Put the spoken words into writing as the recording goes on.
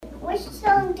Which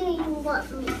song do you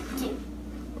want me to do?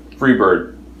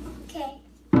 Freebird. Okay.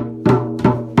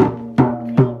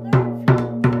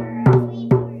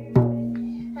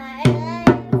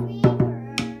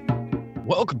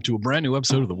 Welcome to a brand new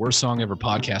episode of the Worst Song Ever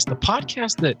podcast, the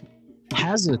podcast that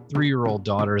has a 3-year-old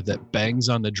daughter that bangs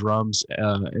on the drums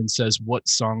and says, "What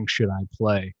song should I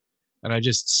play?" And I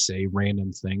just say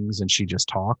random things and she just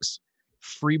talks.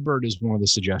 Freebird is one of the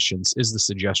suggestions, is the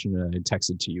suggestion that I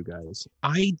texted to you guys.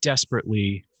 I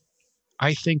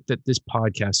think that this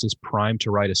podcast is primed to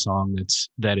write a song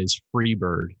that is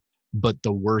Freebird, but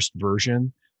the worst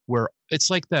version, where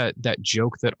it's like that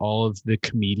joke that all of the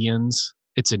comedians,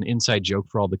 it's an inside joke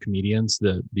for all the comedians,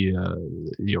 the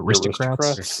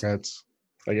aristocrats.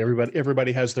 Like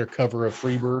everybody has their cover of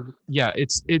Freebird. Yeah,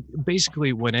 it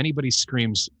basically, when anybody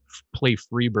screams play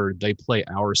Freebird, they play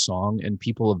our song, and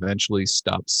people eventually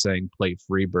stop saying play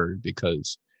Freebird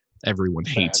because everyone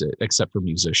hates it except for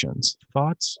musicians.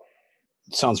 Thoughts?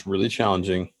 It sounds really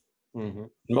challenging. Mm-hmm.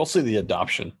 Mostly the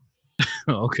adoption.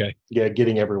 Okay. Yeah,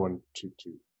 getting everyone to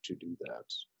do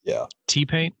that. Yeah.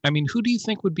 T-Pain? I mean, who do you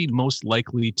think would be most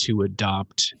likely to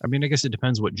adopt? I mean, I guess it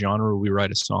depends what genre we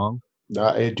write a song.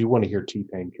 I do want to hear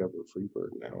T-Pain cover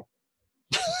Freebird now.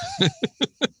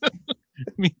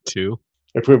 Me too.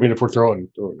 If we're throwing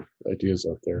ideas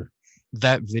out there.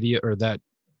 That video or that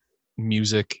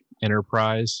music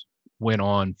enterprise went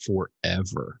on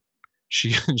forever.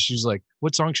 She's like,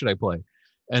 "What song should I play?"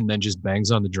 And then just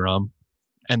bangs on the drum,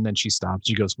 and then she stops.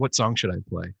 She goes, "What song should I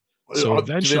play?" So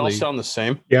eventually, do they all sound the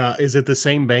same? Yeah, is it the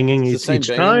same banging each time?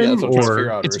 Yeah,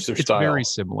 or it's very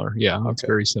similar. Yeah, okay. It's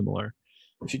very similar.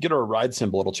 If you get her a ride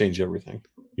cymbal, it'll change everything.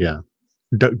 Yeah,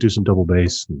 do some double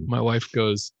bass. My wife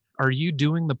goes, "Are you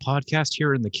doing the podcast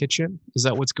here in the kitchen? Is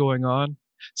that what's going on?"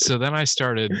 So then I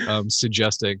started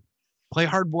suggesting, play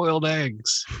hard-boiled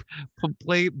eggs.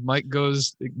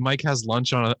 Mike has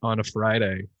lunch on a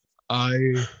Friday.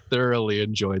 I thoroughly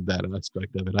enjoyed that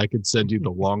aspect of it. I could send you the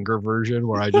longer version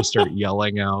where I just start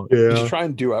yelling out. Yeah. Did you try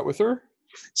and duet with her?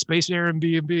 Space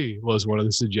Airbnb was one of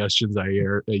the suggestions I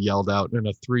yelled out, and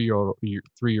a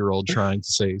 3-year-old trying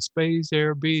to say Space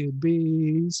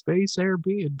Airbnb, Space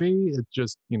Airbnb. It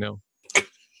just,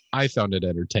 I found it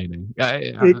entertaining.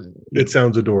 It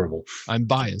sounds adorable. I'm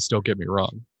biased, don't get me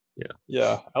wrong.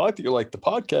 Yeah. I like that you're like the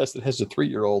podcast that has a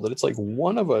 3-year-old, and it's like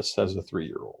one of us has a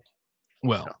 3-year-old.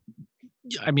 Well,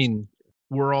 I mean,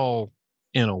 we're all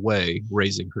in a way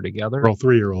raising her together. We're all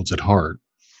 3-year-olds at heart.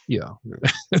 Yeah.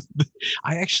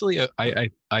 I actually,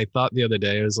 I thought the other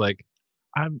day, I was like,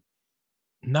 I'm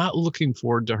not looking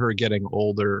forward to her getting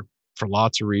older for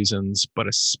lots of reasons, but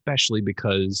especially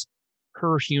because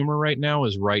her humor right now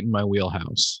is right in my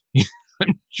wheelhouse.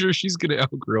 I'm sure she's going to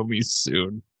outgrow me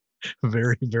soon.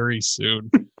 Very, very soon.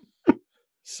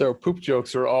 So poop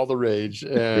jokes are all the rage.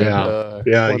 And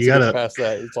once you gotta pass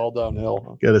that, it's all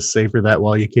downhill. Gotta savor that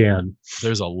while you can.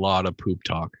 There's a lot of poop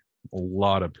talk.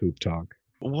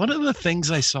 One of the things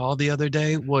I saw the other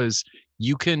day was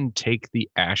you can take the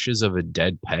ashes of a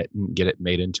dead pet and get it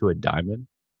made into a diamond.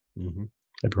 Mm-hmm.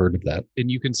 I've heard of that. And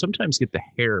you can sometimes get the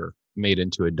hair made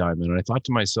into a diamond. And I thought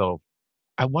to myself,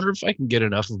 I wonder if I can get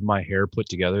enough of my hair put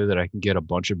together that I can get a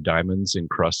bunch of diamonds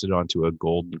encrusted onto a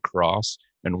golden cross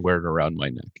and wear it around my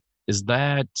neck. Is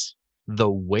that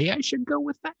the way I should go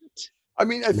with that? I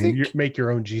mean, I think you make your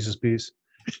own Jesus piece.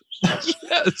 Yes,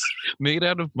 made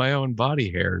out of my own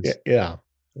body hairs. Yeah.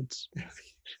 It's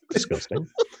disgusting.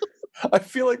 I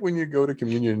feel like when you go to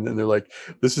communion and they're like,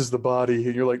 "This is the body,"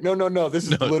 and you're like, "No, this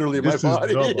is literally my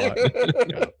body."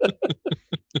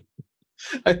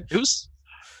 It was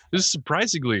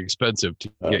surprisingly expensive to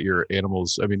get your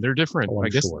animals. I mean, they're different. I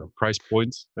guess price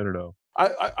points. I don't know.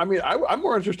 I mean, I'm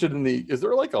more interested in is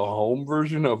there like a home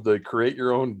version of the create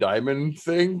your own diamond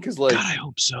thing? Because God, I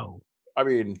hope so. I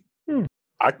mean,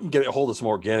 I can get a hold of some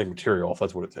organic material if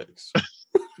that's what it takes.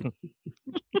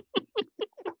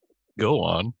 Go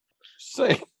on.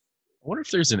 Say, I wonder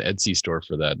if there's an Etsy store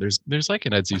for that. There's like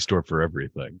an Etsy store for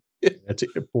everything. That's it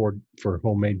for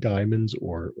homemade diamonds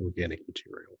or organic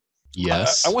material.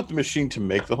 Yes. I want the machine to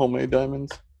make the homemade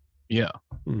diamonds. Yeah.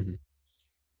 Mm-hmm.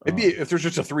 Maybe if there's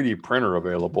just a 3D printer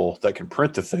available that can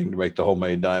print the thing to make the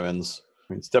homemade diamonds.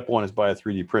 I mean, step 1 is buy a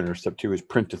 3D printer. Step 2 is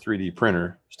print a 3D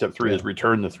printer. Step 3 is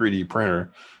return the 3D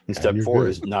printer. And step 4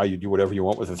 is now you do whatever you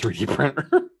want with a 3D printer.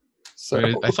 So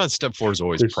I thought step 4 is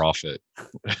always profit.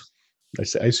 I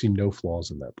see no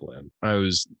flaws in that plan. I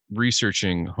was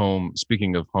researching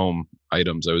speaking of home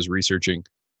items, I was researching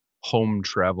home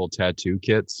travel tattoo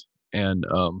kits. And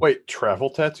wait, travel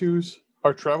tattoos?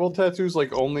 Are travel tattoos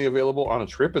like only available on a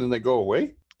trip and then they go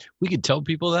away? We could tell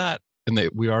people that. and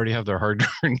we already have their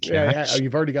hard-earned cash. Yeah,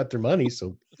 you've already got their money,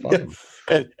 so fuck Yeah.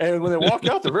 'em. And when they walk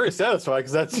out, they're very satisfied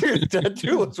because that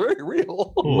tattoo looks very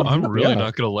real. Oh, I'm really Yeah.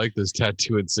 not going to like this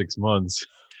tattoo in 6 months.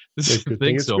 It's a good thing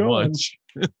Thanks it's so gone. much.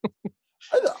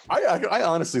 I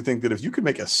honestly think that if you could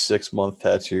make a 6-month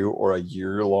tattoo or a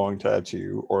year-long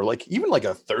tattoo or like even like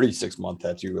a 36-month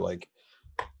tattoo, like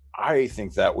I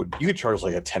think that would you could charge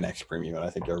like a 10x premium, and I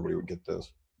think everybody would get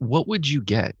this. What would you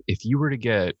get if you were to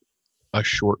get a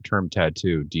short-term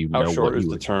tattoo? Do you How know short what is you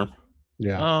the would? term?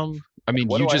 Yeah. I mean,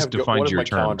 What you do I just have defined what does your my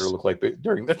calendar terms. look like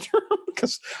during the term?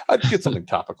 Because I'd get something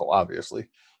topical, obviously.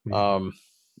 I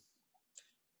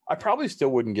probably still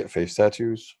wouldn't get face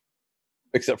tattoos,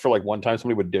 except for like one time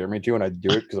somebody would dare me to, and I'd do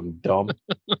it because I'm dumb.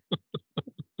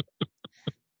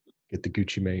 Get the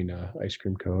Gucci Mane ice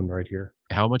cream cone right here.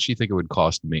 How much do you think it would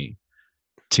cost me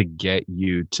to get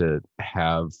you to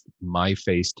have my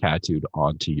face tattooed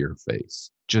onto your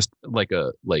face? Just like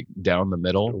down the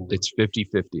middle. Oh. It's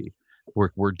 50-50.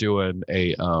 We're doing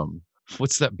a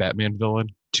what's that Batman villain?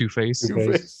 Two-Face?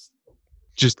 Two-Face.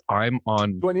 Just I'm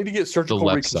on Do I need to get surgical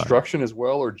left side. reconstruction as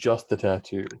well, or just the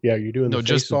tattoo? Yeah, you're doing No, the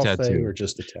just the face-off thing tattoo. or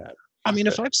just the tat? I mean,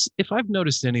 if I've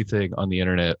noticed anything on the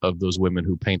internet of those women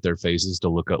who paint their faces to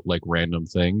look up like random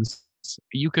things,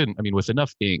 you can, I mean, with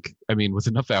enough ink, with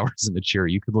enough hours in the chair,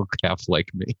 you could look half like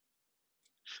me.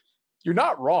 You're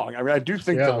not wrong. I mean, I do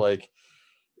think Yeah. that like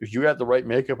if you had the right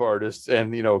makeup artist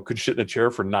and could sit in a chair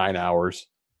for 9 hours,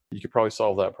 you could probably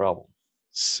solve that problem.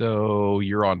 So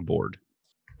you're on board.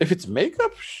 If it's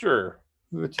makeup, sure.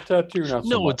 If it's a tattoo, not so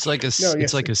No, much. it's like No,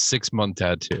 it's like a 6-month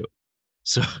tattoo.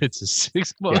 So it's a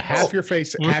 6-month. Yeah, half your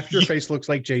face looks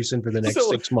like Jason for the next So,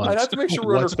 6 months. I have to make sure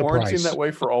we're under What's the quarantine price? that way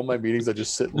for all my meetings. I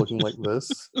just sit looking like this.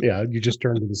 Yeah, you just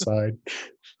turn to the side.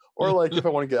 Or like if I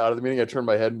want to get out of the meeting, I turn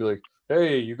my head and be like,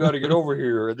 "Hey, you got to get over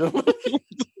here." And then,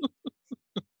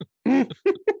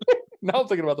 now I'm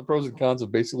thinking about the pros and cons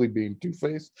of basically being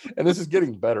Two-Faced, and this is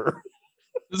getting better.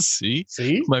 See,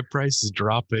 See? my price is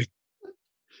dropping.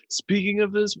 Speaking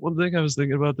of this, one thing I was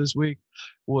thinking about this week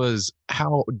was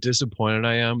how disappointed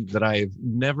I am that I've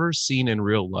never seen in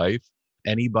real life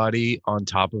anybody on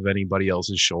top of anybody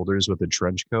else's shoulders with a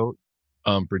trench coat,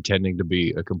 pretending to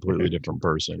be a completely different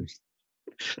person.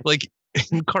 Like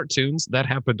in cartoons, that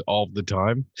happened all the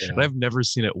time. Yeah. And I've never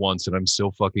seen it once, and I'm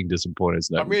still fucking disappointed.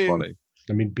 It's not funny.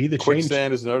 I mean, be the change.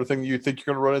 Quicksand is another thing you think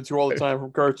you're going to run into all the time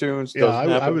from cartoons. Yeah, Doesn't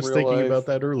happen I in was real thinking life. about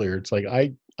that earlier. It's like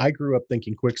I grew up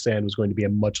thinking quicksand was going to be a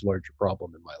much larger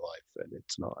problem in my life, and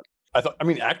it's not. I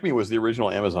mean, Acme was the original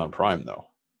Amazon Prime, though.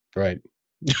 Right.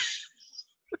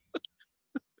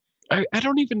 I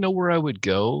don't even know where I would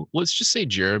go. Let's just say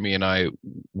Jeremy and I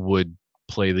would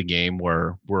play the game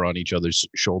where we're on each other's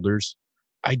shoulders.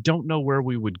 I don't know where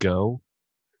we would go.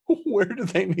 Where do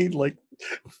they need like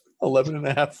 11 and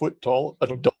a half foot tall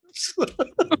adults?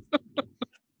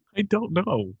 I don't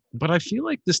know, but I feel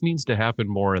like this needs to happen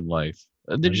more in life.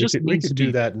 There just we needs could to do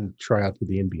be that and try out for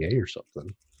the NBA or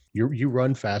something. You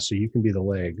run fast, so you can be the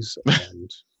legs. And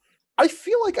I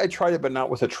feel like I tried it, but not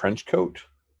with a trench coat.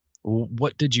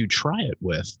 What did you try it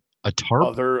with? A tarp?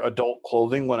 Other adult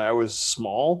clothing when I was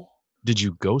small. Did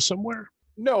you go somewhere?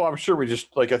 No, I'm sure we just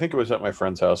I think it was at my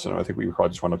friend's house, and I think we probably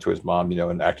just went up to his mom,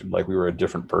 and acted like we were a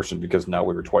different person because now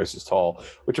we were twice as tall.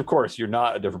 Which, of course, you're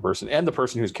not a different person, and the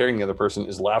person who's carrying the other person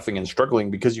is laughing and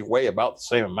struggling because you weigh about the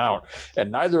same amount,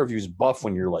 and neither of you is buff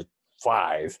when you're like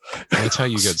 5. That's how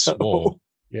you get So- swole.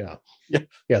 yeah,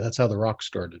 Yeah. That's how the Rock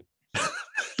started.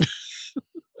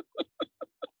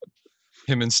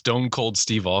 Him and Stone Cold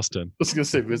Steve Austin. I was gonna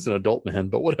say it's an adult man,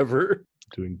 but whatever.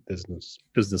 Doing business.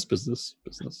 Business.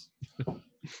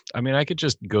 I mean, I could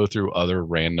just go through other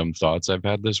random thoughts I've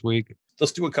had this week.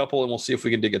 Let's do a couple, and we'll see if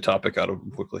we can dig a topic out of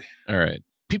them quickly. All right.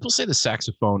 People say the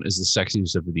saxophone is the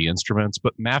sexiest of the instruments,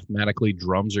 but mathematically,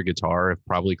 drums or guitar have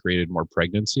probably created more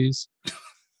pregnancies.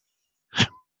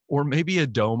 Or maybe a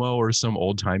domo or some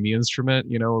old-timey instrument,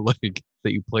 like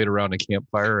that you played around a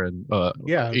campfire and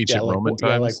ancient Roman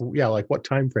times. Like what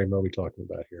time frame are we talking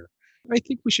about here? I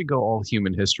think we should go all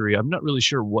human history. I'm not really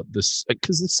sure what this,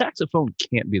 because the saxophone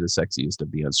can't be the sexiest of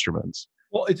the instruments.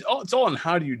 Well, it's all on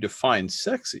how do you define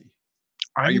sexy.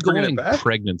 I'm you bringing it going back?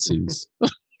 pregnancies.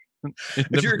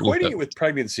 If you're equating it with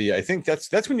pregnancy, I think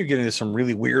that's when you get into some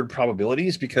really weird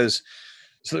probabilities because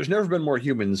there's never been more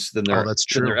humans than there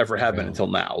ever have been until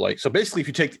now. So basically, if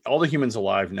you take all the humans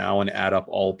alive now and add up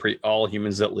all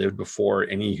humans that lived before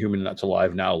any human that's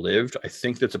alive now lived, I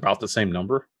think that's about the same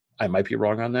number. I might be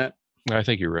wrong on that. I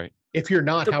think you're right. If you're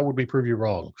not, how would we prove you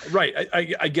wrong? Right,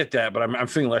 I get that, but I'm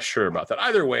feeling less sure about that.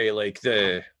 Either way,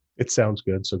 It sounds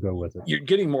good, so go with it. you're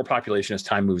getting more population as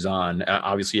time moves on.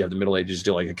 Obviously, you have the Middle Ages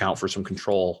to account for some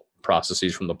control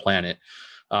processes from the planet.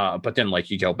 But then like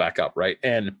you go back up, right?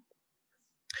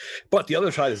 But the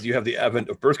other side is you have the advent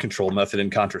of birth control method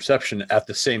and contraception at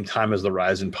the same time as the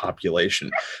rise in population.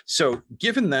 So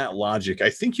given that logic, I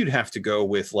think you'd have to go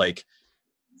with like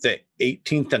the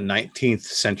 18th and 19th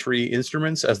century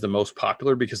instruments as the most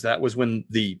popular, because that was when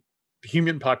the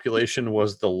human population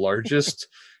was the largest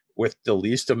with the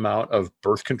least amount of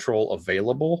birth control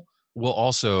available. Well,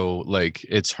 also, like,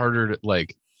 it's harder to,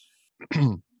 like,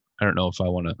 I don't know if I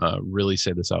want to really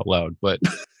say this out loud, but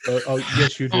Oh,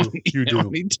 yes, you do. You how do.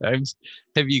 many times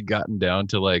have you gotten down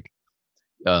to like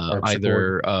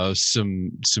either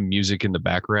some music in the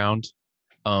background,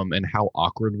 and how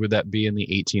awkward would that be in the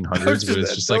 1800s? But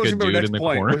it's just like a dude in the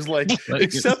corner. Was like,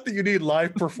 except that you need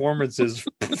live performances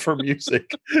for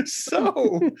music.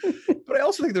 So, but I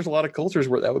also think there's a lot of cultures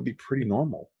where that would be pretty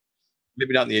normal.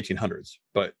 Maybe not in the 1800s,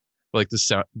 but Like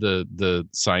the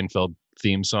Seinfeld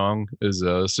theme song is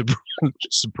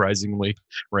surprisingly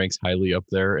ranks highly up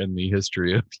there in the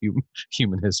history of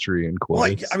human history and quotes.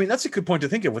 like, I mean, that's a good point to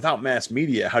think of. Without mass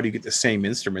media, how do you get the same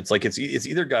instruments? Like it's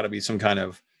either got to be some kind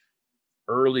of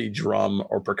early drum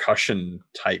or percussion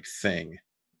type thing,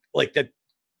 like that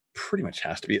pretty much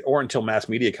has to be, or until mass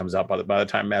media comes out. By the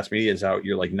time mass media is out,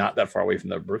 you're like not that far away from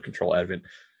the birth control advent.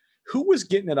 Who was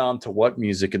getting it on to what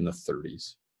music in the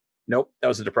 30s? Nope, that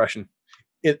was the Depression.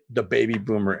 The baby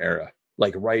boomer era,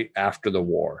 like right after the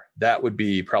war. That would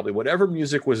be probably whatever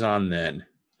music was on then.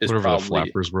 Is whatever probably, the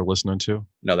flappers were listening to.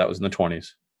 No, that was in the 20s.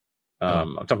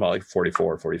 I'm talking about like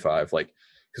 44, 45, like,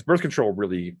 because birth control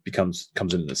really comes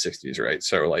in the 60s, right?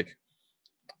 So like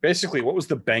basically what was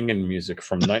the banging music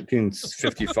from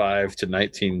 1955 to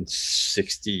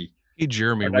 1960? Hey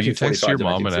Jeremy, will you text your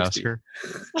mom and ask her?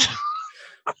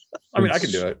 I mean, I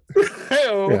can do it.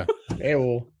 Hey-o. Yeah.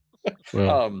 Hey-o.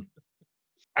 Well,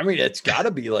 I mean, it's got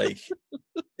to be like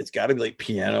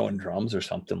piano and drums or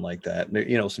something like that.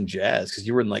 You know, some jazz, because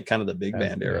you were in like kind of the big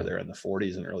band era there in the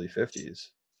 40s and early 50s.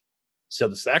 So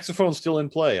the saxophone's still in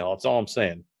play. That's all I'm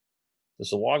saying.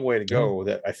 There's a long way to go.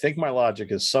 That I think my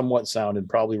logic is somewhat sound and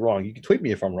probably wrong. You can tweet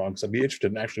me if I'm wrong, because I'd be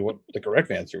interested in actually what the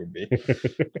correct answer would be.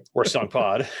 Or Song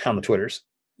Pod on the Twitters.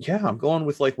 Yeah, I'm going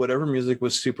with like whatever music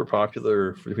was super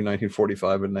popular between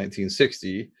 1945 and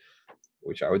 1960,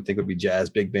 which I would think would be jazz,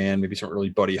 big band, maybe some early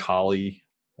Buddy Holly.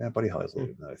 Yeah, Buddy Holly's a little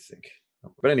bit than that, I think.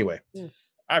 But anyway,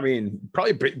 I mean,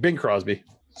 probably Bing Crosby,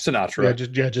 Sinatra.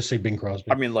 Just say Bing Crosby.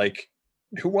 I mean, like,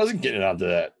 who wasn't getting onto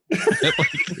that?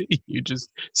 like, you just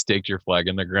staked your flag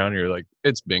in the ground. You're like,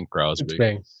 it's Bing Crosby. It's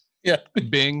Bing. Yeah.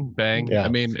 Bing, bang. Yeah. I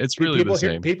mean, it's really the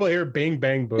same. People hear Bing,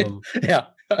 bang, boom. Yeah.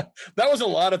 That was a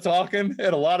lot of talking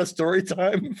and a lot of story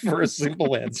time for a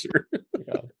simple answer.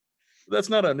 Yeah. That's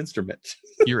not an instrument.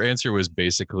 Your answer was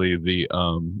basically the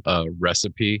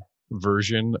recipe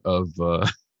version of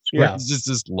it's just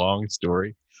this long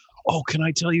story. Oh, can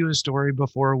I tell you a story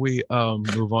before we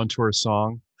move on to our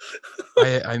song?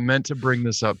 I meant to bring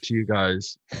this up to you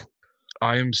guys.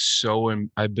 I've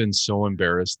been so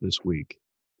embarrassed this week.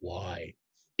 Why?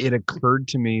 It occurred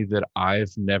to me that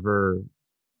I've never,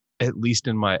 at least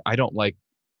in my, I don't like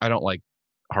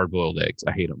hard-boiled eggs.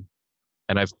 I hate them.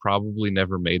 And I've probably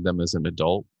never made them as an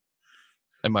adult.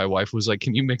 And my wife was like,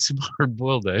 can you make some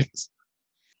hard-boiled eggs?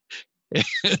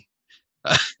 And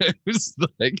I was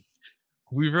like,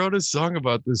 we wrote a song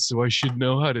about this, so I should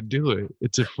know how to do it.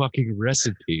 It's a fucking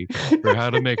recipe for how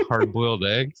to make hard-boiled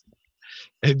eggs.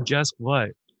 And guess what?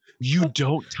 You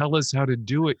don't tell us how to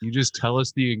do it. You just tell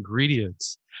us the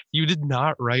ingredients. You did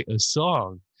not write a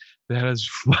song that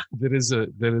is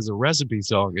a recipe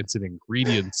song. It's an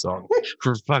ingredient song,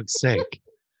 for fuck's sake.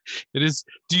 It is.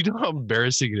 Do you know how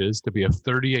embarrassing it is to be a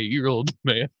 38-year-old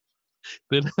man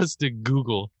that has to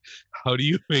Google how do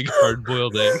you make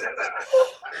hard-boiled eggs?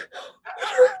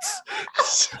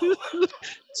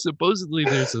 Supposedly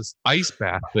there's this ice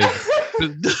bath thing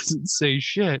that doesn't say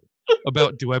shit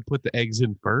about, do I put the eggs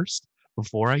in first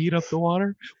before I heat up the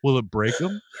water? Will it break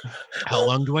them? How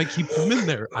long do I keep them in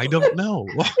there? I don't know.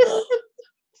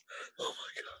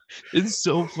 It's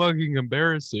so fucking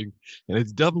embarrassing. And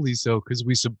it's doubly so because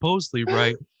we supposedly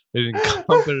write an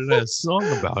incompetent ass song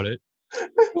about it.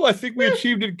 Well, I think we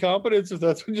achieved incompetence, if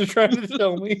that's what you're trying to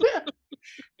tell me.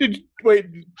 Did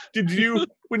you,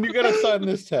 when you got assigned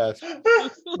this task,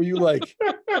 were you like,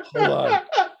 hold on,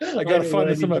 I gotta find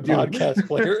this on my podcast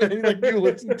player, and like you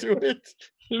listen to it?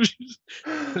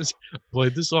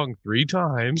 Played the song 3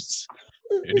 times,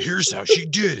 and here's how she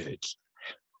did it.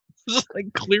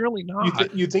 Like, clearly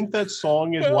not. You think that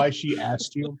song is why she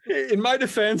asked you? In my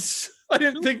defense, I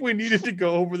didn't think we needed to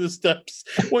go over the steps.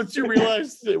 Once you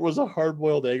realized it was a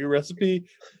hard-boiled egg recipe,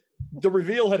 the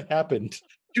reveal had happened.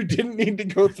 You didn't need to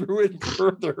go through it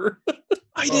further.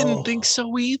 I didn't think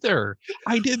so either.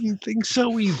 I didn't think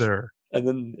so either. And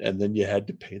then you had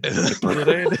to pay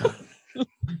the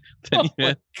Then Oh you my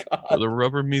had- God. the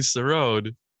rubber meets the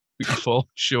road. We fall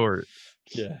short.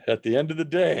 Yeah, at the end of the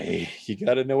day, you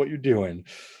got to know what you're doing.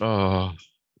 Oh,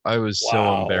 I was so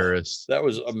Wow. embarrassed. That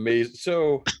was amazing.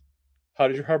 So, how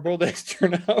did your hard-boiled eggs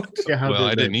turn out? Yeah, how Well, I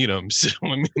did they- didn't eat them, so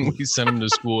I mean, we sent them to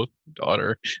school with my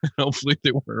daughter. Hopefully,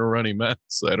 they weren't a runny mess.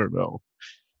 I don't know.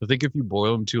 I think if you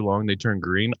boil them too long, they turn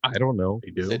green. I don't know.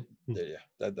 They do. Yeah,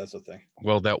 that's the thing.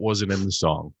 Well, that wasn't in the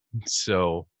song.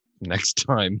 So next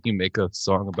time you make a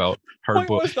song about hard Point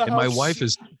boiled, was the and my house- wife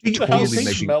is The totally house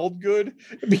making. smelled good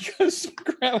because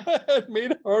Grandma had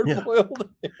made hard-boiled.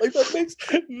 Like that makes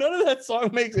none of that song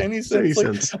makes any sense. Like,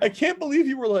 sense. I can't believe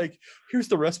you were like, "Here's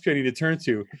the recipe I need to turn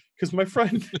to," because my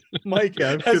friend Mike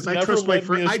Yeah, has because I never trust my led me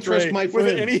friend. I trust astray my with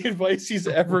friend. any advice he's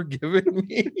ever given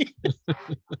me.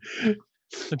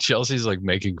 Chelsea's like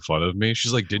making fun of me.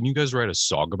 She's like, "Didn't you guys write a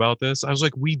song about this?" I was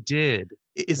like, "We did."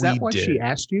 Is that We why she did.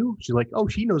 asked you? She's like, oh,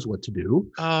 she knows what to do.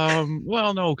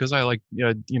 Well, no, because I like,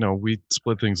 yeah, we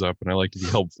split things up, and I like to be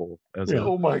helpful as Yeah.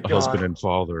 Oh my a husband and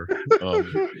father.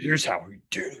 Here's how we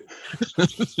do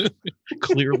it.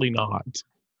 Clearly not.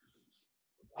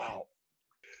 Wow.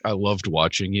 I loved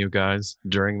watching you guys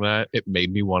during that. It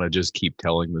made me want to just keep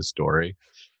telling the story.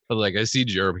 But like, I see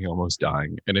Jeremy almost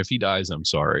dying, and if he dies, I'm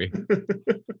sorry.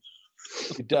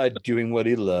 He died doing what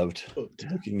he loved,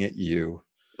 looking at you.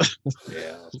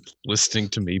 Yeah. Listening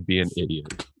to me be an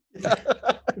idiot.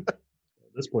 At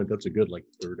this point, that's a good like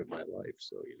third of my life.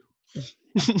 So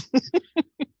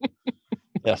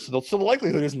Yeah. So the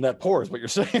likelihood isn't that poor, is what you're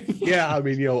saying. yeah, I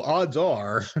mean, odds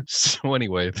are. So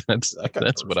anyway, that's That got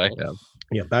what I personal. have.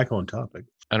 Yeah, back on topic.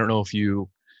 I don't know if you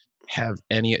have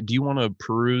any. Do you want to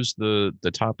peruse the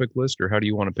topic list, or how do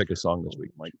you want to pick a song this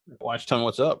week, Mike? Watch, tell me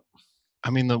what's up. I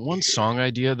mean, the one song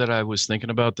idea that I was thinking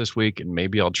about this week, and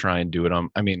maybe I'll try and do it on.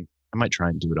 I mean, I might try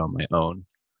and do it on my own.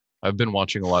 I've been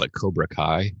watching a lot of Cobra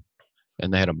Kai,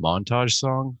 and they had a montage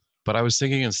song. But I was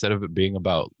thinking instead of it being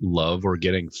about love or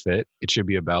getting fit, it should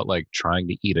be about like trying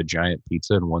to eat a giant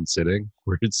pizza in one sitting,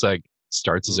 where it's like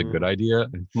starts as a good idea,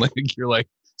 and like you're like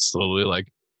slowly like,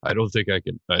 I don't think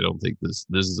this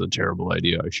is a terrible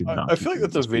idea. I should not. I be feel like eating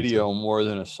that's a this pizza." video more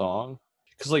than a song,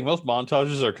 because like most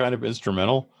montages are kind of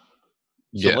instrumental.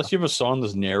 So Yeah. unless you have a song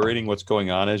that's narrating what's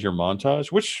going on as your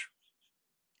montage, which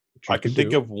I can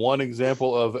think of one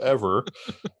example of ever,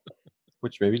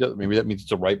 which maybe that means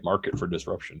it's a right market for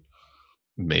disruption.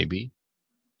 Maybe.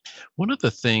 One of the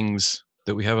things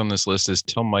that we have on this list is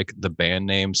tell Mike the band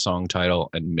name, song title,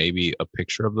 and maybe a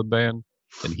picture of the band,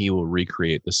 and he will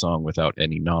recreate the song without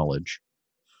any knowledge.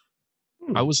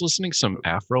 I was listening to some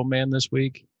Afro Man this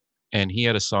week, and he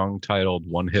had a song titled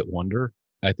One Hit Wonder.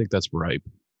 I think that's ripe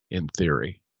in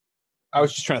theory. I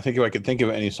was just trying to think if I could think of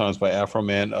any songs by Afro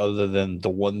Man other than the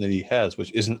one that he has,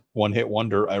 which isn't one hit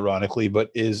wonder, ironically,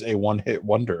 but is a one hit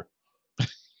wonder.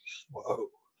 Whoa,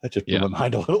 that just blew Yeah. my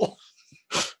mind a little.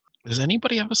 Does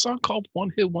anybody have a song called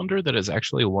One Hit Wonder that is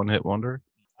actually a one hit wonder?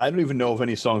 I don't even know of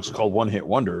any songs called one hit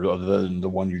wonder other than the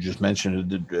one you just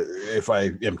mentioned. If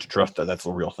I am to trust that, that's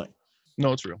the real thing.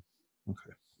 No, it's real.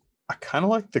 I kind of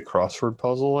like the crossword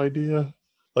puzzle idea.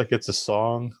 Like it's a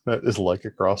song that is like a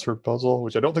crossword puzzle,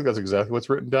 which I don't think that's exactly what's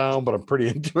written down, but I'm pretty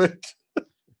into it.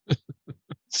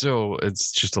 So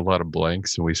it's just a lot of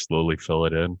blanks, and we slowly fill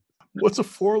it in. What's a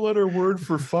 4-letter word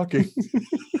for fucking?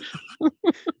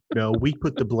 No, we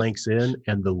put the blanks in,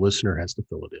 and the listener has to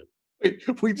fill it in. Wait,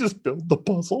 if we just build the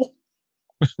puzzle.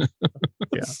 Yeah.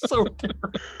 It's so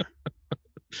terrible.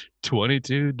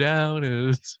 22 down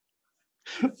is.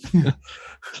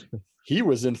 He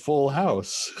was in Full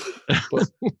House,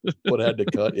 but had to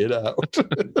cut it out.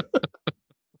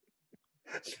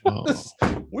 Oh,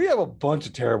 We have a bunch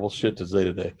of terrible shit to say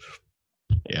today.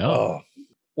 yeah. Oh,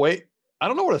 wait. I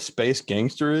don't know what a space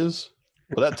gangster is,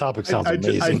 but that topic sounds I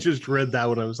amazing. just read that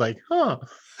one. I was like, huh.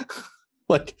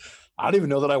 Like, I don't even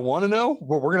know that I want to know,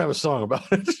 but we're going to have a song about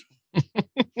it.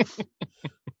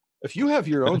 If you have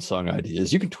your own song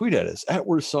ideas, you can tweet at us at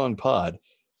Worst Song Pod.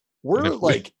 We're And if we-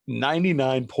 like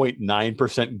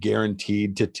 99.9%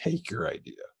 guaranteed to take your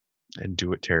idea. And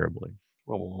do it terribly.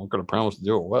 Well, we're not going to promise to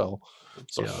do it well.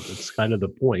 So, Yeah, that's kind of the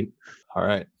point. all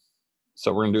right.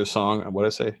 So we're going to do a song. What did I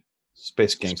say?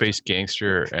 Space Gangster. Space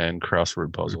Gangster and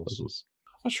crossword puzzles.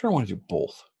 I'm not sure I want to do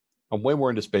both. I'm way more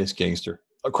into Space Gangster.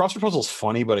 A crossword puzzle is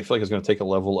funny, but I feel like it's going to take a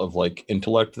level of like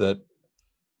intellect that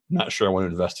I'm not sure I want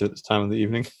to invest in at this time of the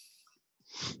evening.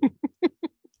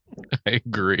 I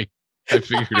agree. I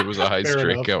figured it was a high Fair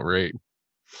enough. strikeout rate.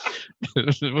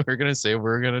 We're gonna say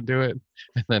we're gonna do it,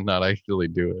 and then not actually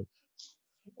do it.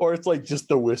 Or it's like just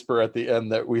the whisper at the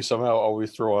end that we somehow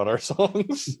always throw on our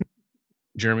songs.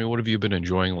 Jeremy, what have you been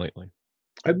enjoying lately?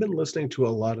 I've been listening to a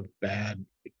lot of bad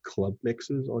club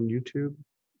mixes on YouTube,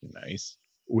 Nice.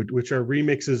 which are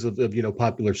remixes of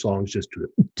popular songs just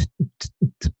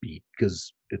to beat,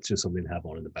 because it's just something to have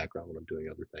on in the background when I'm doing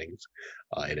other things,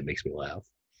 and it makes me laugh.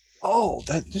 Oh,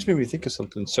 that just made me think of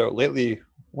something. So lately,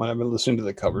 when I've been listening to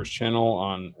the covers channel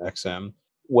on XM,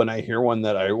 when I hear one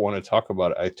that I want to talk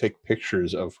about, I take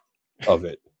pictures of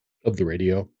it. Of the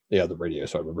radio, Yeah, the radio,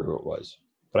 so I remember who it was.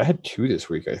 But I had two this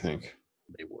week, I think.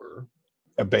 they were.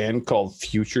 A band called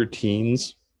Future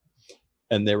Teens,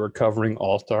 and they were covering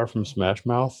All Star from Smash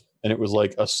Mouth, and it was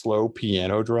like a slow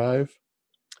piano drive.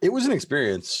 It was an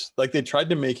experience. Like they tried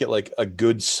to make it like a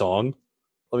good song.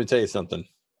 Let me tell you something.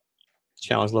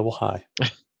 Challenge level high.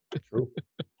 True.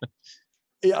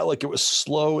 Yeah, like it was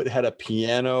slow. It had a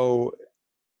piano.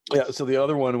 Yeah, so the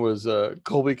other one was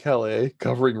Colby Calais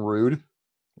covering Rude.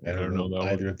 I don't know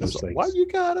that either of those things. Why you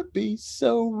gotta be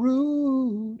so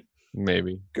rude?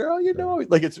 Maybe. Girl, you know,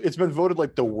 like it's been voted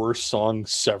like the worst song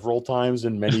several times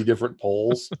in many different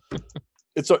polls.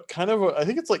 It's a kind of I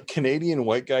think it's like Canadian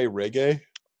white guy reggae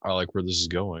I like where this is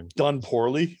going. done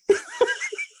poorly.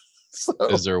 So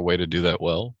Is there a way to do that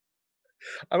well?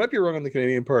 I might be wrong on the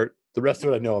Canadian part. The rest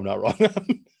of it I know I'm not wrong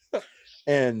on.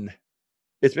 And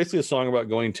it's basically a song about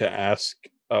going to ask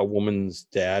a woman's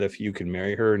dad if you can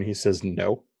marry her, and he says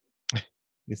no.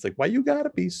 He's like, why you gotta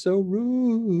be so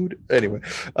rude? Anyway,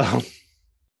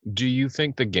 Do you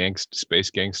think the space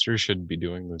gangsters should be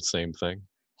doing the same thing?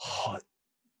 oh,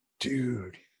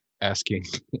 dude, Asking.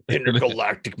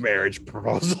 intergalactic marriage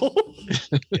proposal.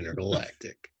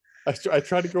 Intergalactic. I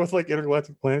tried to go with like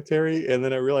intergalactic planetary, and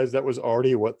then I realized that was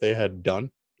already what they had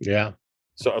done. Yeah.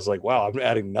 So I was like, wow, I'm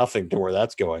adding nothing to where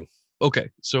that's going. Okay,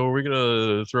 so are we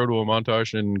gonna throw to a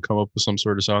montage and come up with some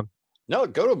sort of song? No,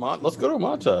 let's go to a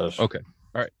montage. Okay.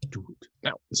 All right. Do it.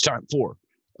 Now it's time for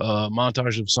a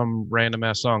montage of some random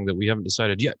ass song that we haven't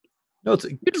decided yet. No, it's a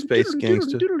space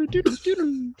gangster.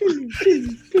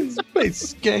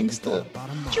 Space gangster.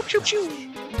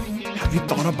 Have you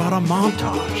thought about a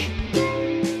montage?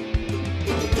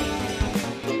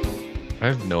 I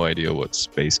have no idea what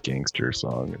space gangster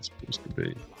song it's supposed to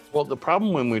be. Well, the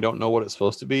problem when we don't know what it's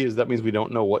supposed to be is that means we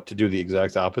don't know what to do the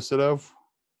exact opposite of,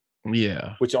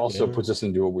 Yeah. which also Yeah. puts us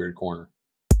into a weird corner.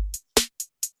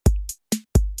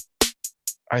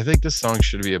 I think this song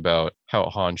should be about how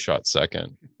Han shot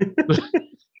second.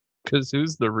 Because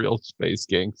who's the real space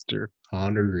gangster?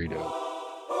 Honda Rito.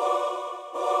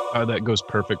 That goes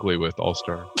perfectly with All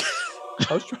Star.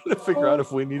 I was trying to figure out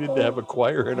if we needed to have a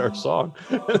choir in our song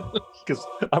because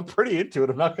I'm pretty into it.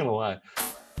 I'm not going to lie.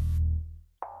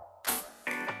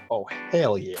 Oh,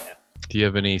 hell yeah. Do you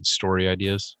have any story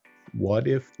ideas? What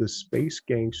if the space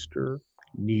gangster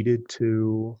needed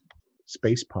to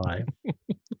space pie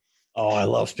Oh, I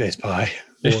love Space Pie.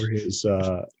 for his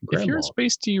If grandma? you're in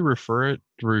space, do you refer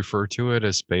to it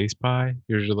as space pie?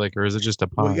 You're just like, or is it just a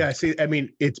pie? Well, yeah, see, I mean,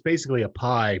 it's basically a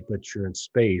pie, but you're in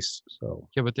space. So,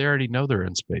 Yeah, but they already know they're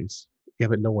in space. yeah,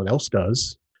 but no one else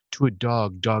does. To a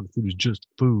dog food is just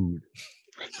food.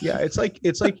 Yeah, it's like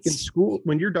in school.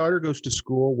 When your daughter goes to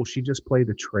school, will she just play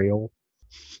the trail?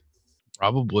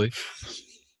 Probably.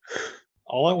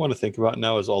 All I want to think about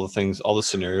now is all the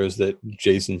scenarios that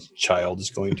Jason's child is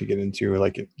going to get into,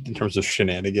 like in terms of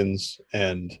shenanigans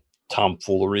and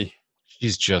tomfoolery.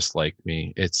 She's just like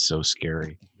me. It's so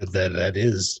scary. That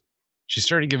is. She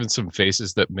started giving some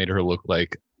faces that made her look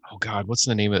like, oh God, what's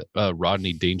the name of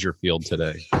Rodney Dangerfield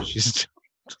today? She's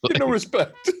like, No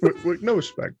respect. No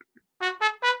respect.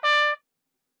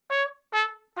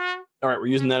 All right, we're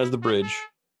using that as the bridge.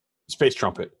 Space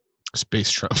trumpet. space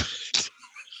trumpet.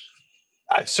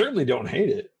 I certainly don't hate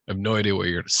it. I have no idea what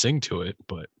you're going to sing to it,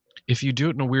 but if you do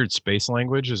it in a weird space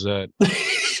language, is that?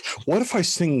 What if I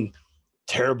sing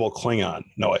terrible Klingon?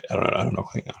 No, I don't know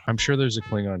Klingon. I'm sure there's a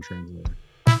Klingon translator.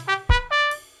 I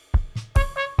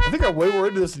think I'm way more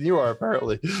into this than you are,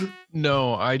 apparently.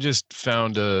 No, I just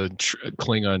found a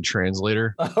Klingon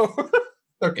translator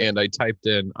Okay. and I typed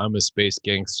in, I'm a space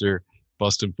gangster,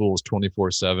 busting fools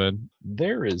 24/7.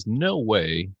 There is no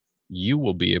way you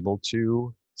will be able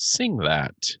to sing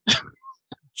that.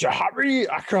 Jahari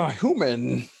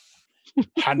Akrahuman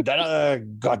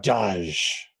Handana Gajaj.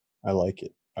 I like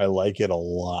it. I like it a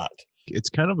lot. It's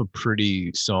kind of a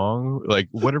pretty song. Like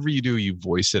whatever you do, you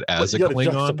voice it as But a you gotta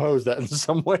Klingon. juxtapose that in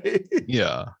some way.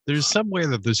 Yeah, there's some way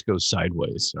that this goes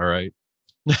sideways. All right.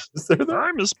 Is there that?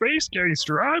 I'm a space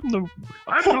gangster. I'm the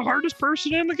hardest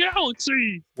person in the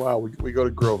galaxy. Wow, we go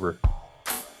to Grover.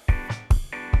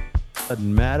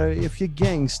 Doesn't matter if you're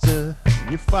gangster,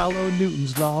 you follow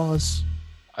Newton's laws.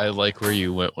 I like where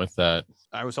you went with that.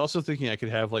 I was also thinking I could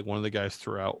have like one of the guys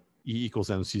throw out E =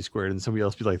 mc squared, and somebody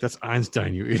else be like, "That's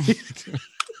Einstein, you idiot."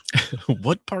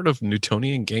 What part of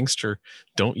Newtonian gangster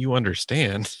don't you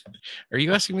understand? Are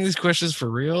you asking me these questions for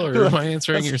real, or am I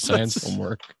answering your science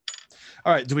homework?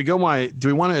 All right. Do we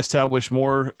want to establish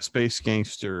more Space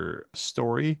Gangster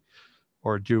story,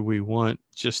 or do we want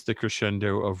just the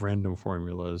crescendo of random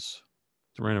formulas?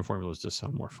 The random formulas just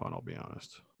sound more fun, I'll be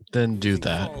honest. Then do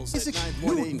that.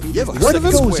 What if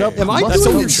it goes up? Am I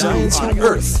doing science on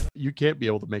Earth? You can't be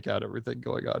able to make out everything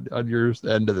going on your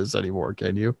end of this anymore,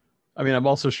 can you? I mean, I'm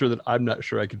also sure that I'm not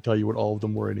sure I can tell you what all of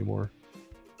them were anymore.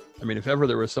 I mean, if ever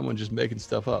there was someone just making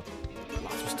stuff up.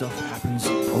 Lots of stuff happens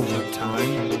over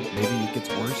time. Maybe it gets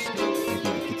worse. Maybe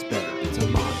it gets better. It's a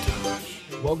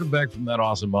montage. Welcome back from that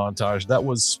awesome montage. That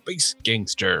was Space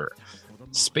Gangster.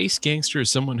 Space Gangster is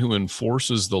someone who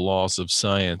enforces the laws of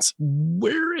science.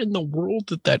 Where in the world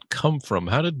did that come from?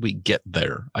 How did we get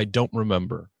there? I don't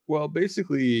remember. Well,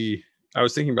 basically, I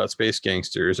was thinking about Space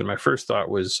Gangsters, and my first thought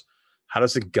was, how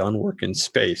does a gun work in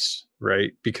space,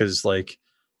 right? Because, like,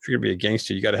 if you're going to be a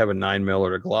gangster, you got to have a 9mm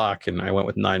or a Glock, and I went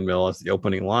with 9mm as the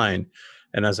opening line.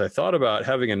 And as I thought about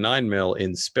having a 9mm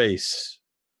in space,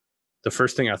 the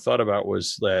first thing I thought about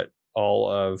was that all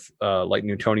of like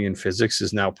Newtonian physics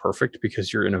is now perfect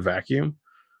because you're in a vacuum,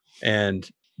 and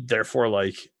therefore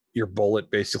like your bullet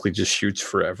basically just shoots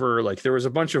forever. Like there was a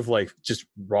bunch of like just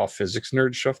raw physics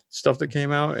nerd stuff that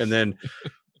came out, and then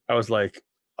I was like,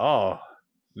 oh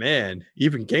man,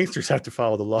 even gangsters have to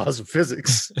follow the laws of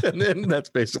physics. And then that's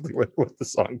basically what the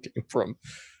song came from.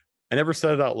 I never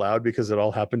said it out loud because it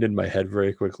all happened in my head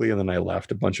very quickly, and then I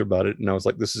laughed a bunch about it, and I was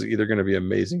like, this is either going to be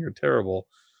amazing or terrible.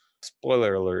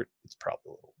 Spoiler alert, it's probably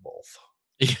a little both.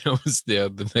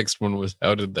 The next one was,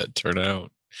 how did that turn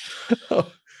out?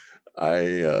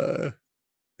 It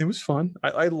was fun.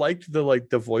 I liked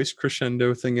the voice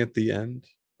crescendo thing at the end.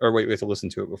 Or wait, we have to listen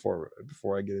to it before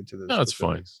I get into this. No, it's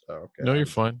fine. Oh, okay. No, you're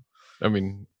fine. I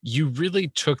mean, you really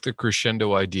took the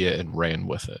crescendo idea and ran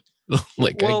with it.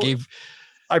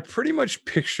 I pretty much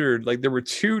pictured, like, there were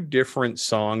two different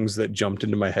songs that jumped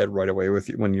into my head right away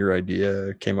when your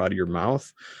idea came out of your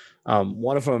mouth.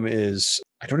 One of them is,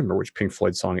 I don't remember which Pink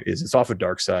Floyd song it is. It's off of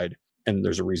Dark Side. And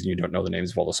there's a reason you don't know the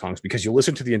names of all the songs, because you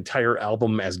listen to the entire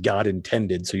album as God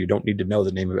intended. So you don't need to know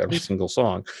the name of every single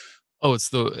song. Oh,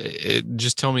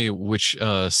 just tell me which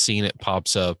scene it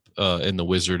pops up in The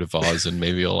Wizard of Oz, and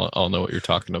maybe I'll know what you're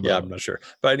talking about. Yeah, I'm not sure.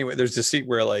 But anyway, there's this scene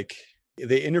where like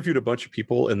they interviewed a bunch of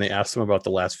people and they asked them about the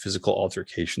last physical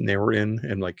altercation they were in.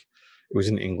 And like, it was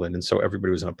in England. And so everybody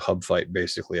was in a pub fight,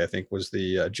 basically, I think was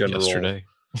the general. Yesterday.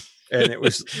 And it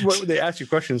was, they ask you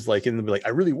questions like, and they'll be like, I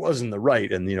really was in the right.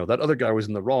 And, that other guy was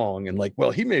in the wrong. And like,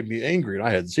 well, he made me angry and I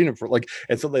hadn't seen him for like,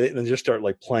 and so they just start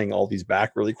like playing all these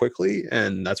back really quickly.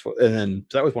 And that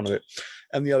was one of it.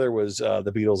 And the other was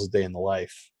the Beatles' Day in the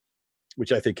Life,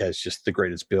 which I think has just the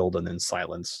greatest build and then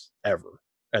silence ever.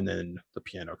 And then the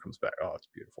piano comes back. Oh, it's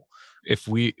beautiful. If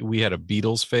we had a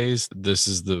Beatles phase, this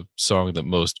is the song that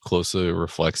most closely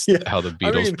reflects how the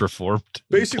Beatles performed.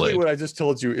 Basically, what I just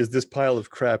told you is this pile of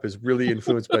crap is really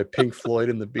influenced by Pink Floyd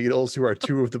and the Beatles, who are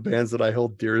two of the bands that I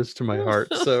hold dearest to my heart.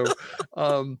 So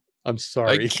I'm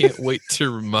sorry. I can't wait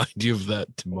to remind you of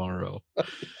that tomorrow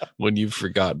when you've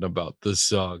forgotten about this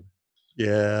song.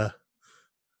 Yeah.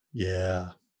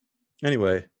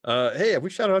 Anyway, hey, have we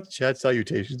shouted out to Chad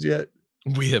Salutations yet?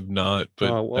 We have not,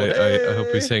 but I hope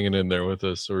he's hanging in there with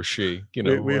us, or she.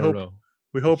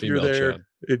 We hope you're there Chad,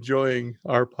 enjoying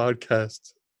our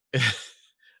podcast.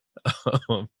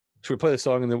 Should we play the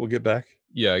song and then we'll get back?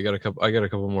 Yeah, I got a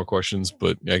couple more questions,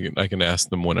 but I can ask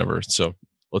them whenever. So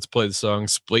let's play the song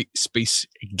 "Space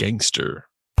Gangster."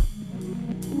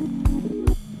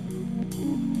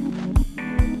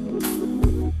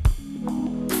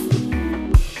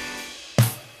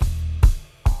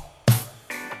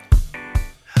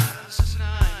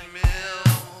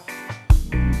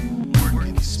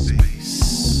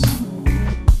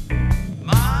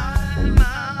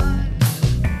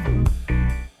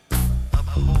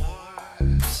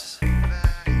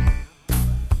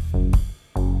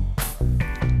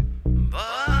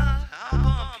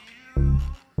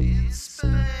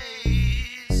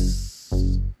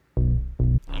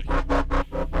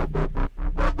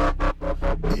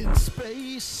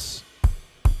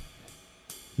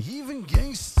 Even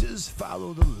gangsters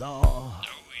follow the law. Oh,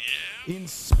 yeah. In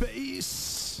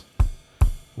space,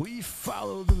 we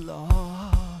follow the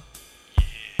law.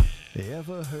 Yeah.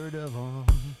 Ever heard of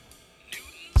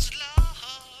Newton's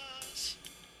laws?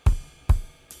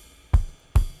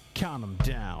 Count them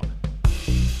down.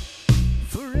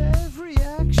 For every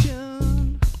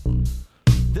action,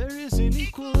 there is an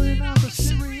equal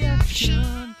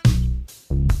option.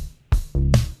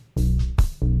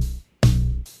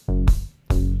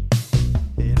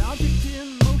 An object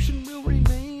in motion will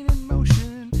remain in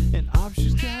motion. An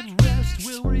object at rest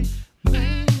will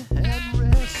remain at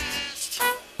rest.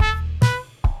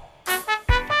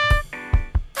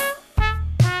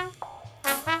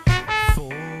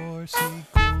 Force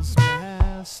equals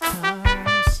mass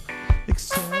times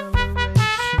acceleration.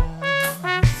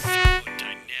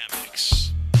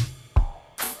 Dynamics.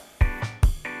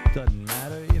 Doesn't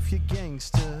matter if you're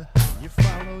gangster, you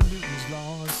follow Newton's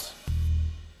laws.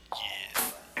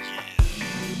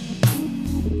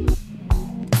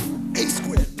 A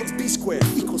squared plus B squared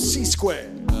equals C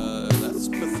squared. That's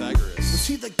Pythagoras. Was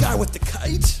he the guy with the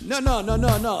kite?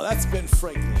 No, that's Ben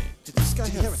Franklin. Did this guy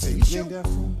have a TV show? Named after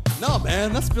him? No,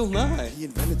 man, that's Bill Nye. He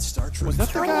invented Star Trek. Was that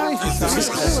the guy?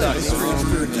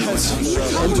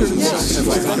 I'm pretty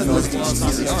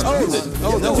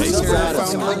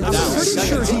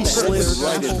sure he slid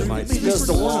right into my. He does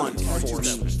the law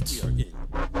enforcement.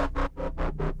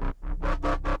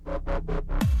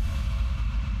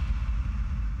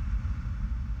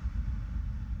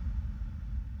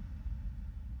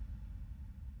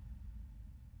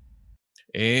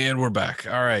 And we're back.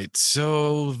 All right.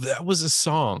 So that was a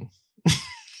song.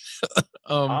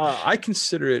 I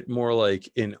consider it more like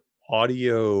an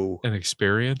audio, An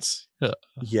experience.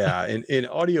 yeah, in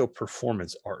audio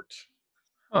performance art.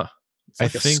 Huh. It's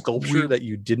like I a think sculpture we- that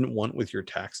you didn't want with your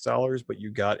tax dollars, but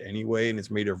you got anyway, and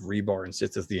it's made of rebar and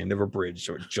sits at the end of a bridge,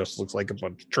 so it just looks like a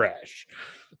bunch of trash,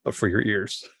 but for your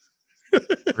ears.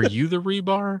 Are you the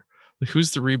rebar?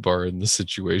 Who's the rebar in this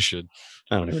situation?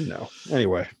 I don't even know.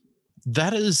 Anyway,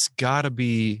 That has got to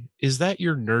be, is that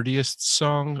your nerdiest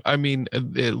song? I mean,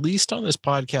 at least on this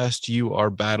podcast, you are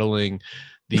battling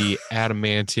the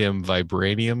adamantium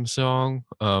vibranium song,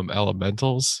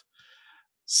 Elementals.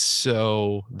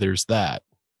 So there's that.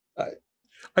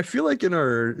 I feel like in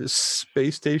our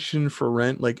space station for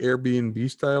rent, like Airbnb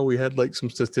style, we had like some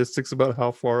statistics about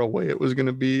how far away it was going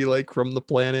to be, like from the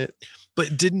planet. But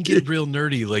it didn't get real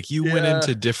nerdy. Like you went Yeah.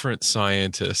 into different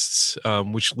scientists,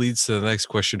 which leads to the next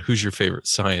question. Who's your favorite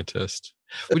scientist?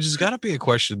 Which has got to be a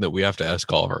question that we have to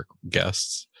ask all of our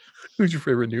guests. Who's your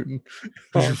favorite Newton?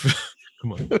 Who's your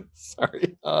Come on.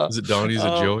 Sorry. Is it Donnie? Is it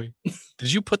um, Joey?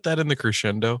 Did you put that in the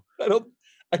crescendo?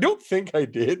 I don't think I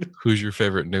did. Who's your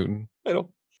favorite Newton?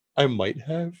 I might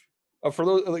have. For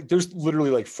those, like, there's literally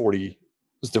like 40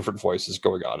 different voices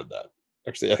going on in that.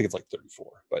 Actually, I think it's like 34,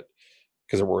 but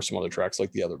because there were some other tracks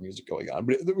like the other music going on.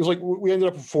 But it was like we ended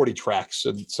up with 40 tracks,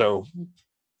 and so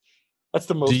that's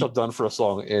the most you- I've done for a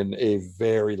song in a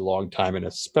very long time, and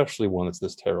especially one that's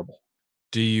this terrible.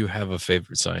 Do you have a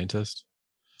favorite scientist?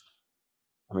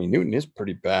 I mean, Newton is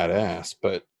pretty badass,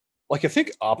 but like I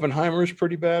think Oppenheimer is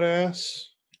pretty badass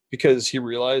because he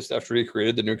realized after he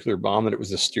created the nuclear bomb that it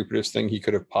was the stupidest thing he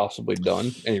could have possibly done,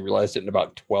 and he realized it in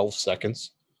about 12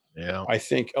 seconds. Yeah. I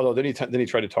think, although then he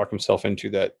tried to talk himself into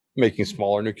that making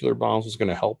smaller nuclear bombs was going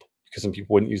to help because some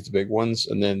people wouldn't use the big ones,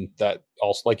 and then that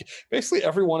also, like, basically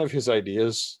every one of his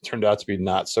ideas turned out to be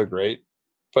not so great,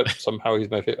 but somehow he's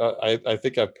my favorite. I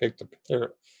think I picked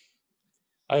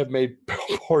I have made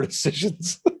poor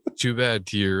decisions. Too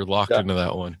bad you're locked Yeah. into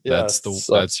that one. Yeah, That's sucks.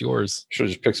 that's yours. Should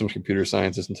have just picked some computer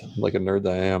scientist and like a nerd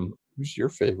that I am. Who's your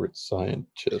favorite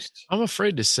scientist? I'm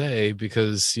afraid to say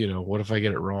because, what if I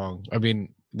get it wrong? I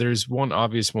mean, there's one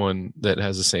obvious one that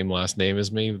has the same last name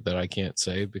as me that I can't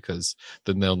say because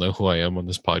then they'll know who I am on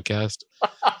this podcast.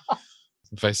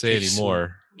 If I say any Jason.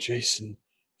 more, Jason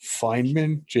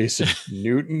Feynman, Jason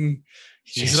Newton,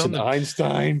 He's on Jason the-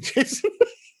 Einstein. Jason.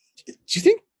 Do you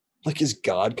think, like, is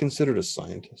God considered a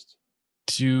scientist?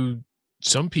 to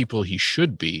some people, he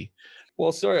should be.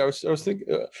 Well, sorry, I was thinking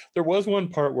there was one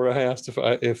part where I asked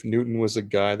if Newton was a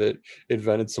guy that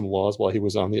invented some laws while he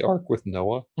was on the ark with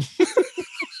Noah.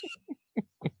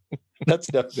 That's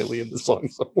definitely in the song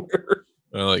somewhere.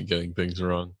 I like getting things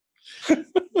wrong.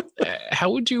 How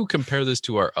would you compare this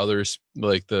to our others,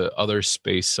 like the other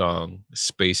space song,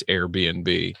 Space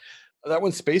Airbnb? That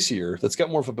one's spacier. That's got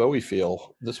more of a Bowie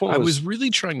feel. This one I was really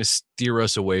trying to steer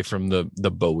us away from the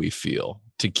Bowie feel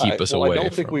to keep us away. I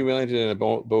don't think from, we landed in a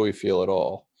Bowie feel at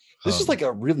all. This is Um, like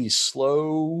a really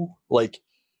slow, like,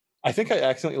 I think I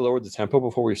accidentally lowered the tempo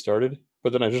before we started,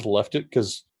 but then I just left it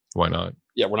because, Why not?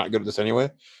 yeah, we're not good at this anyway.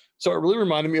 So it really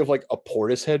reminded me of like a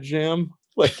Portishead jam.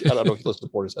 Like, I don't know if you listen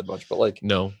to Portishead much, but like,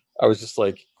 No. I was just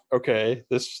like, okay,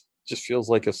 this just feels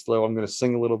like a slow, I'm going to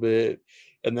sing a little bit.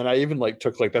 And then I even like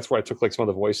took like that's where I took like some of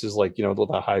the voices, like, you know, with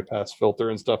the high pass filter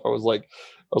and stuff. I was like,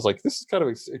 this is kind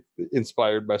of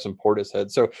inspired by some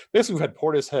Portishead. So basically, we've had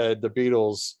Portishead, the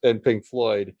Beatles, and Pink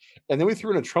Floyd, and then we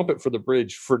threw in a trumpet for the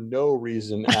bridge for no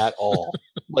reason at all,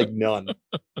 like none.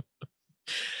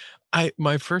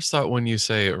 My first thought when you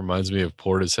say it reminds me of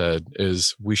Portishead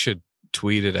is we should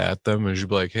tweet it at them and should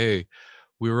be like, hey,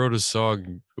 we wrote a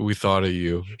song, we thought of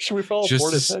you. Should we follow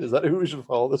Portishead? Is that who we should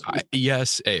follow this week?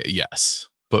 Yes,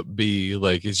 but B,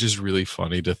 like, it's just really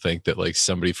funny to think that like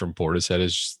somebody from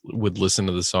Portishead would listen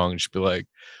to the song and just be like,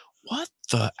 what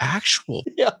the actual?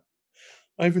 Yeah,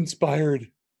 I've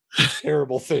inspired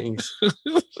terrible things.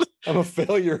 I'm a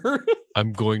failure.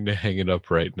 I'm going to hang it up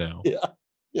right now.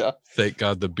 Yeah. Thank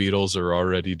God the Beatles are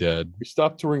already dead. We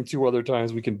stopped touring 2 other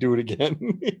times. We can do it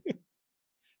again.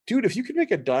 Dude, if you could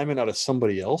make a diamond out of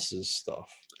somebody else's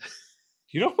stuff,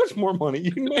 you know how much more money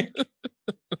you can make?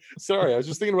 Sorry, I was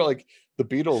just thinking about like the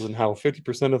Beatles and how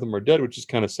 50% of them are dead, which is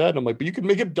kind of sad. And I'm like, but you could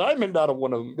make a diamond out of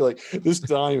one of them. Be like, this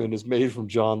diamond is made from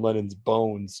John Lennon's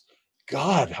bones.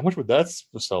 God, how much would that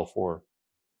sell for?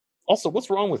 Also, what's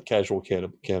wrong with casual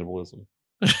cannibalism?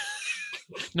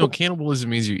 No, cannibalism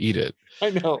means you eat it. I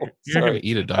know. You're going to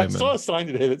eat a diamond. I saw a sign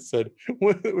today that said,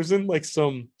 it was in like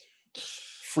some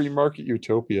free market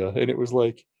utopia, and it was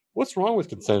like, what's wrong with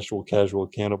consensual casual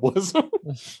cannibalism?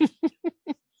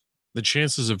 The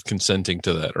chances of consenting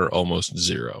to that are almost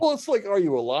zero. Well, it's like, are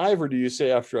you alive, or do you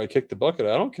say after I kick the bucket,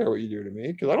 I don't care what you do to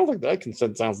me? Because I don't think that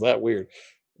consent sounds that weird.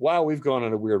 Wow, we've gone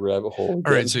on a weird rabbit hole again.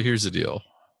 All right, so here's the deal.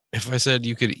 If I said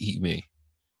you could eat me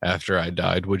after I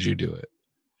died, would you do it?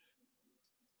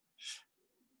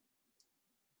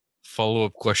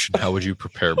 Follow-up question, how would you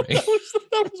prepare me?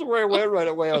 that was where I went right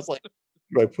away. I was like,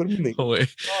 do I put him in the... Oh,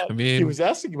 wait. I mean, he was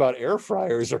asking about air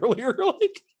fryers earlier.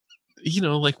 Like, you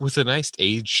know, like with a nice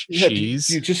aged yeah, cheese.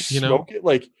 You just smoke it?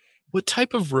 Like, what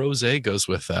type of rosé goes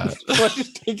with that? Do I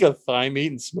just take a thigh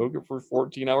meat and smoke it for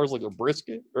 14 hours like a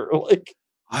brisket? Or like...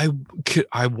 I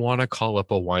want to call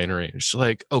up a winery. It's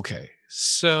like, okay,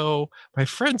 so my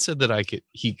friend said that I could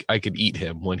eat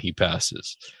him when he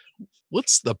passes.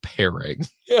 What's the pairing?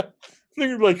 Yeah,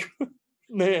 they're like,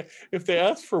 man, if they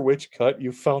ask for which cut,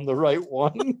 you found the right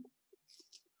one. I'm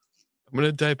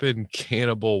gonna type in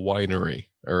cannibal winery,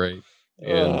 all right,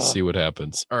 and see what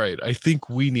happens. All right, I think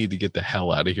we need to get the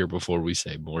hell out of here before we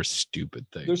say more stupid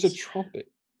things. There's a trumpet.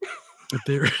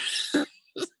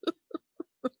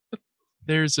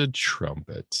 There's a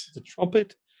trumpet. The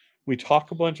trumpet. We talk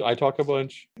a bunch. I talk a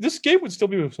bunch. This game would still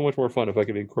be so much more fun if I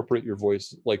could incorporate your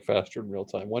voice like faster in real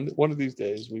time. One of these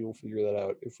days, we will figure that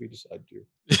out if we decide to.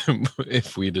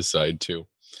 If we decide to.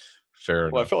 Fair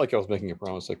enough. Well, I felt like I was making a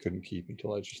promise I couldn't keep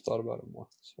until I just thought about it more.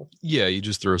 So. Yeah, you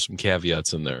just throw some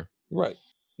caveats in there. Right.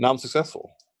 Now I'm successful.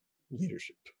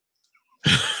 Leadership.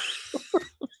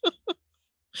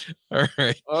 All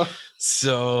right.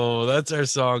 So that's our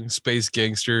song, Space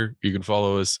Gangster. You can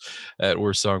follow us at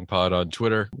Worst Song Pod on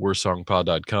Twitter,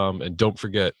 worstsongpod.com. And don't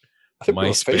forget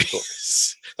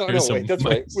MySpace. Oh, no, wait, that's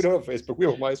right. We don't have Facebook. We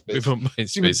have MySpace. We have a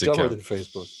MySpace dumber account. than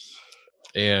Facebook.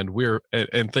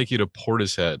 And thank you to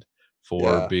Portishead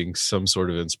for being some sort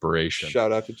of inspiration.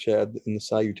 Shout out to Chad and the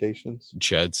Salutations.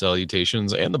 Chad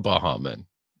Salutations and the Baha Men.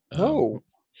 Oh.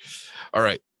 All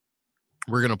right.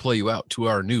 We're going to play you out to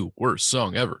our new worst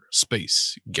song ever,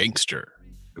 Space Gangster.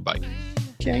 Goodbye.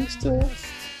 Gangster.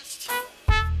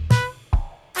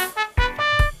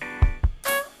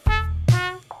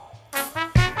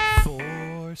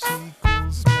 Force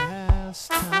equals mass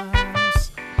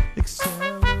times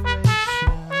acceleration.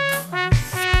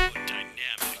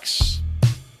 Dynamics.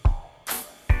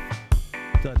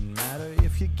 The